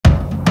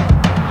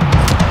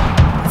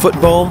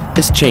Football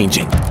is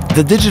changing.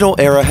 The digital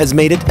era has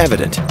made it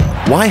evident.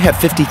 Why have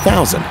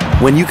 50,000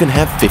 when you can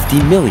have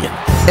 50 million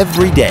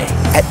every day,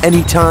 at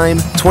any time,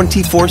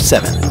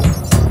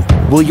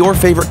 24/7? Will your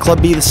favorite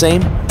club be the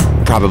same?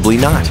 Probably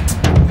not.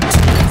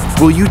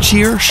 Will you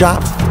cheer,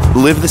 shop,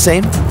 live the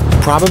same?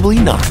 Probably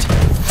not.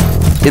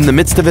 In the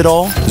midst of it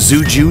all,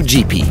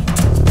 ZujuGP.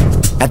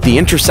 At the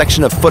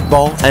intersection of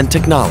football and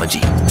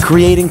technology,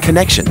 creating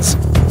connections,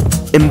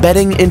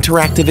 embedding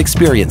interactive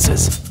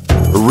experiences,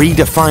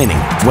 redefining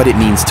what it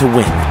means to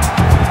win.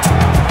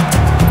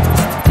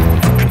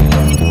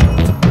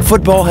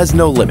 Football has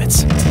no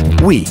limits.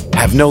 We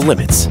have no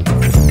limits.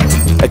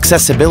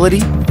 Accessibility,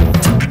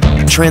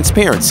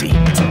 transparency,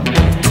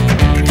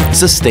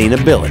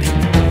 sustainability,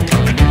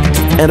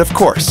 and of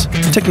course,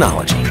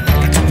 technology.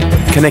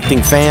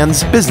 Connecting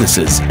fans,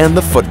 businesses, and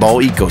the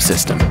football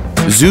ecosystem.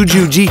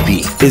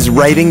 ZujuGP is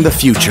writing the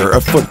future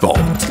of football.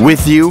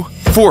 With you,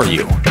 for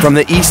you, from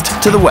the east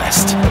to the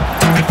west.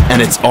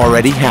 And it's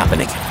already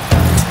happening.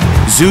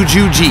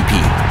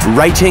 ZujuGP,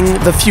 writing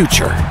the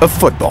future of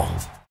football.